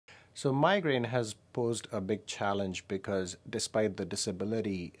So migraine has posed a big challenge because despite the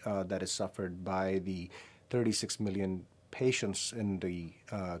disability that is suffered by the 36 million patients in the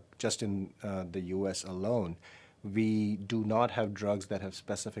just in the U.S. alone, we do not have drugs that have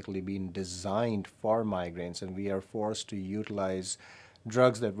specifically been designed for migraines, and we are forced to utilize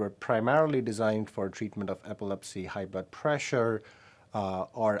drugs that were primarily designed for treatment of epilepsy, high blood pressure,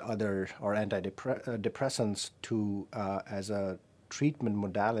 or antidepressants to as a treatment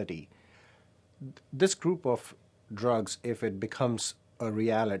modality. This group of drugs, if it becomes a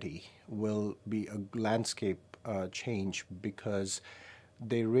reality, will be a landscape change because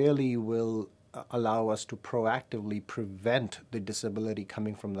they really will allow us to proactively prevent the disability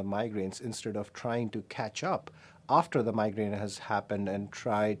coming from the migraines instead of trying to catch up after the migraine has happened and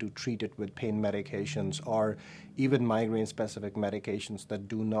try to treat it with pain medications or even migraine specific medications that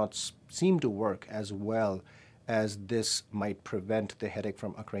do not seem to work as well as this might prevent the headache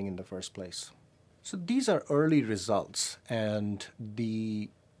from occurring in the first place. So these are early results, and the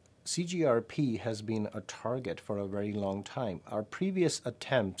CGRP has been a target for a very long time. Our previous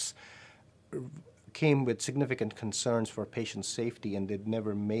attempts came with significant concerns for patient safety, and they'd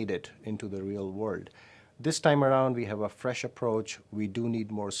never made it into the real world. This time around, we have a fresh approach. We do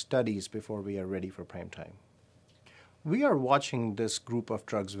need more studies before we are ready for prime time. We are watching this group of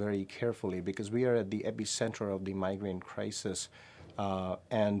drugs very carefully because we are at the epicenter of the migraine crisis,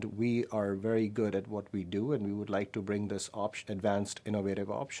 and we are very good at what we do, and we would like to bring this advanced, innovative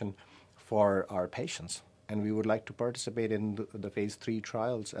option for our patients. And we would like to participate in the phase 3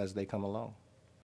 trials as they come along.